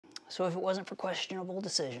So if it wasn't for questionable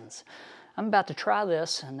decisions, I'm about to try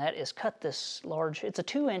this, and that is cut this large, it's a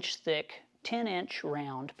 2-inch thick, 10-inch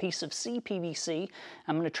round piece of CPVC.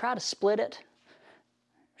 I'm going to try to split it,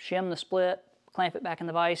 shim the split, clamp it back in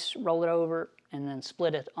the vise, roll it over, and then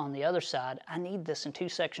split it on the other side. I need this in 2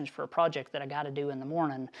 sections for a project that I got to do in the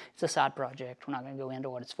morning. It's a side project. We're not going to go into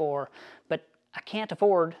what it's for, but I can't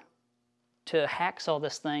afford to hacksaw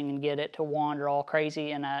this thing and get it to wander all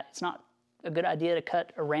crazy, and it's not a good idea to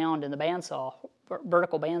cut around in the bandsaw,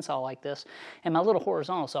 vertical bandsaw like this, and my little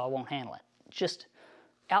horizontal saw won't handle it. It's just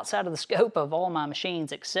outside of the scope of all my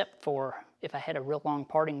machines, except for if I had a real long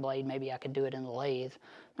parting blade, maybe I could do it in the lathe.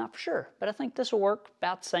 Not for sure, but I think this will work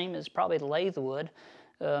about the same as probably the lathe would.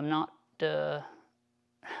 I'm not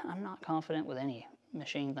confident with any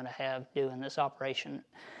machine that I have doing this operation.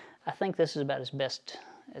 I think this is about as best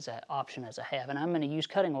as an option as I have, and I'm going to use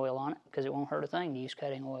cutting oil on it because it won't hurt a thing to use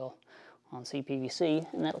cutting oil on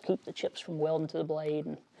CPVC, and that'll keep the chips from welding to the blade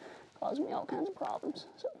and cause me all kinds of problems.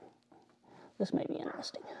 So this may be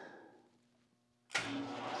interesting.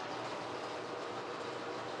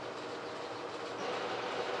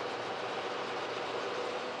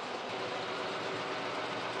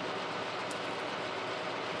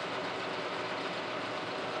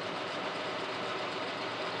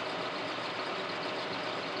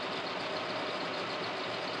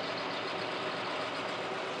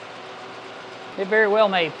 It very well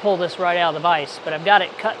may pull this right out of the vise, but I've got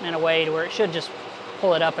it cutting in a way to where it should just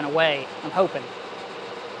pull it up in a way, I'm hoping.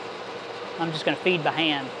 I'm just going to feed by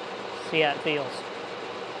hand, see how it feels.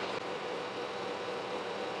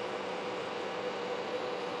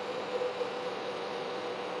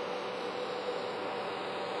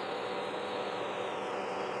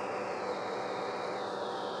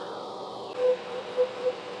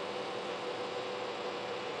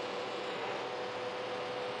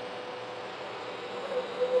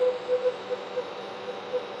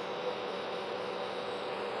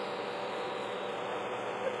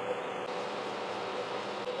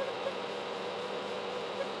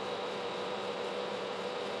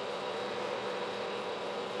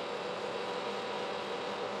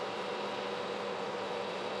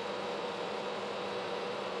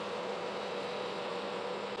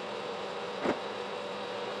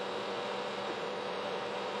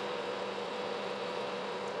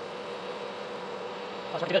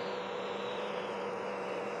 That's pretty good.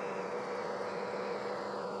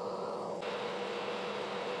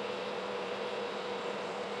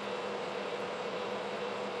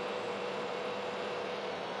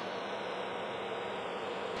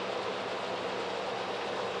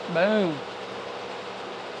 Boom.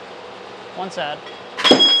 One side.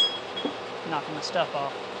 Knocking the stuff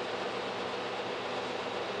off.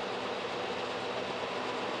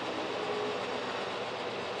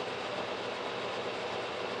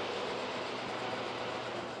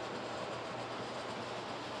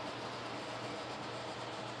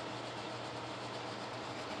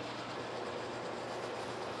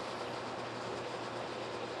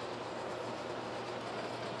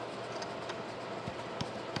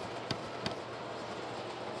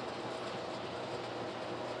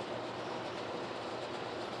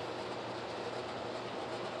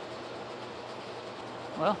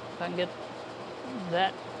 Well, if I can get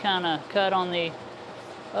that kind of cut on the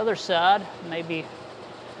other side, maybe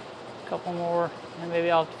a couple more, and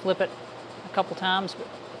maybe I'll flip it a couple times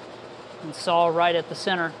and saw right at the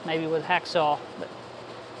center, maybe with a hacksaw, but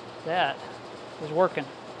that is working.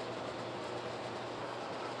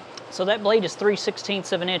 So that blade is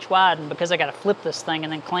 3/16 of an inch wide, and because I got to flip this thing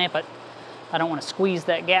and then clamp it, I don't want to squeeze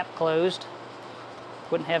that gap closed.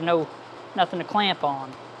 Wouldn't have nothing to clamp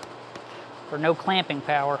on, or no clamping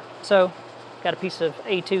power. So got a piece of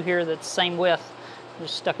A2 here that's the same width.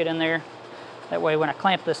 Just stuck it in there. That way when I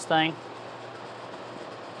clamp this thing,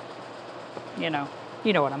 you know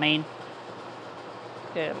what I mean.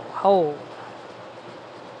 It'll hold.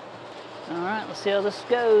 All right, let's see how this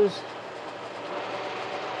goes.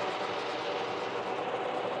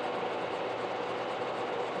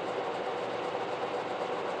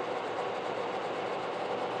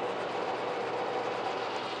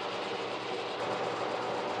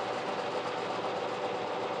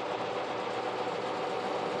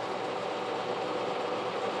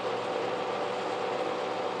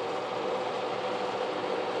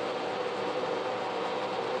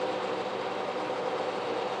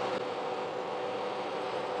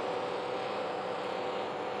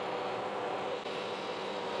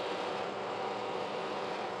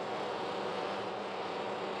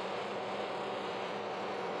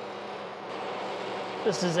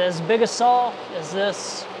 This is as big a saw as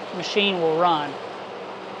this machine will run.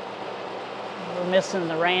 We're missing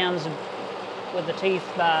the rams with the teeth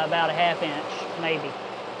by about a ½ inch, maybe.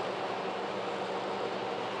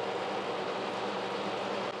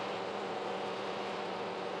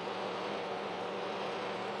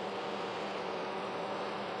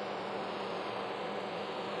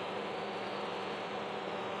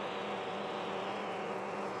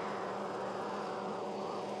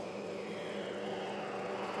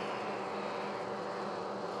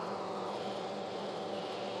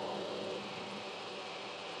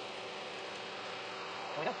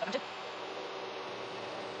 There we go, button 2.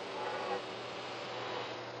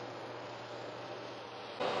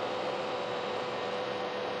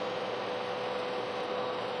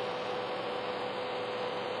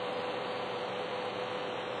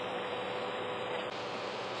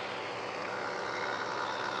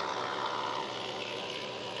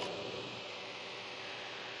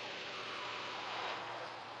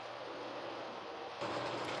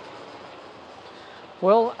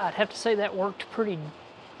 Well, I'd have to say that worked pretty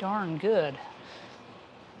darn good,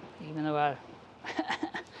 even though I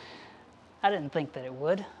didn't think that it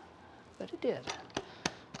would, but it did.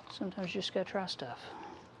 Sometimes you just gotta try stuff.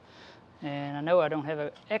 And I know I don't have an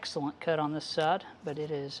excellent cut on this side, but it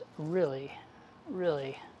is really,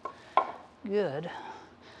 really good.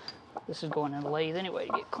 This is going in the lathe anyway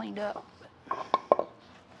to get cleaned up.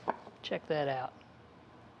 But check that out.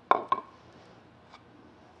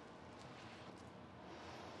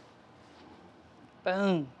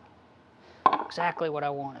 Boom. Exactly what I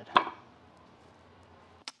wanted.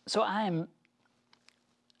 So I'm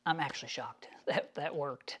actually shocked that that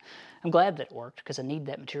worked. I'm glad that it worked because I need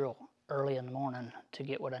that material early in the morning to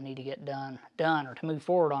get what I need to get done or to move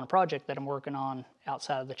forward on a project that I'm working on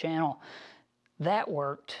outside of the channel. That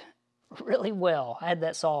worked really well. I had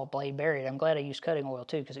that saw blade buried. I'm glad I used cutting oil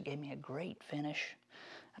too because it gave me a great finish.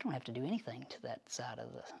 I don't have to do anything to that side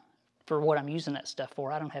of the, for what I'm using that stuff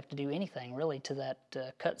for, I don't have to do anything really to that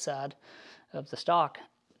cut side of the stock.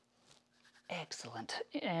 Excellent.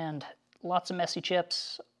 And lots of messy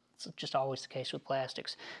chips. It's just always the case with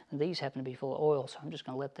plastics. And these happen to be full of oil, so I'm just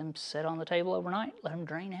going to let them sit on the table overnight, let them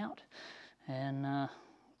drain out, and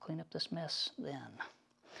clean up this mess then.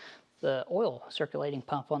 The oil circulating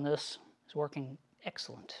pump on this is working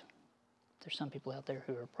excellent. There's some people out there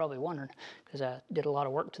who are probably wondering, because I did a lot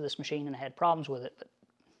of work to this machine and I had problems with it, but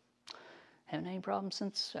haven't had any problems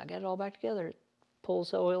since I got it all back together. It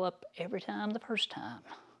pulls the oil up every time the first time.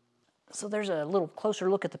 So there's a little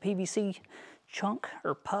closer look at the PVC chunk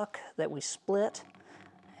or puck that we split,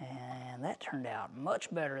 and that turned out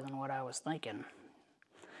much better than what I was thinking.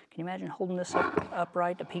 Can you imagine holding this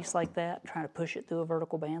upright, a piece like that, trying to push it through a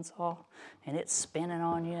vertical bandsaw, and it's spinning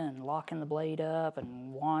on you and locking the blade up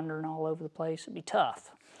and wandering all over the place? It'd be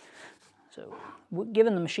tough. So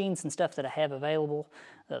given the machines and stuff that I have available,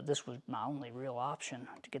 this was my only real option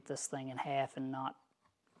to get this thing in half and not,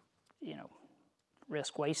 you know,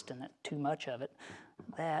 risk wasting it, too much of it.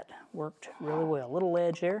 That worked really well. A little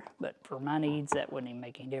ledge there, but for my needs, that wouldn't even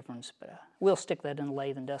make any difference. But we'll stick that in the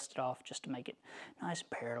lathe and dust it off just to make it nice and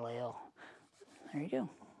parallel. There you go.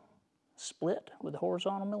 Split with a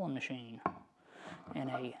horizontal milling machine and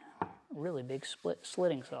a really big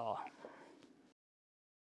slitting saw.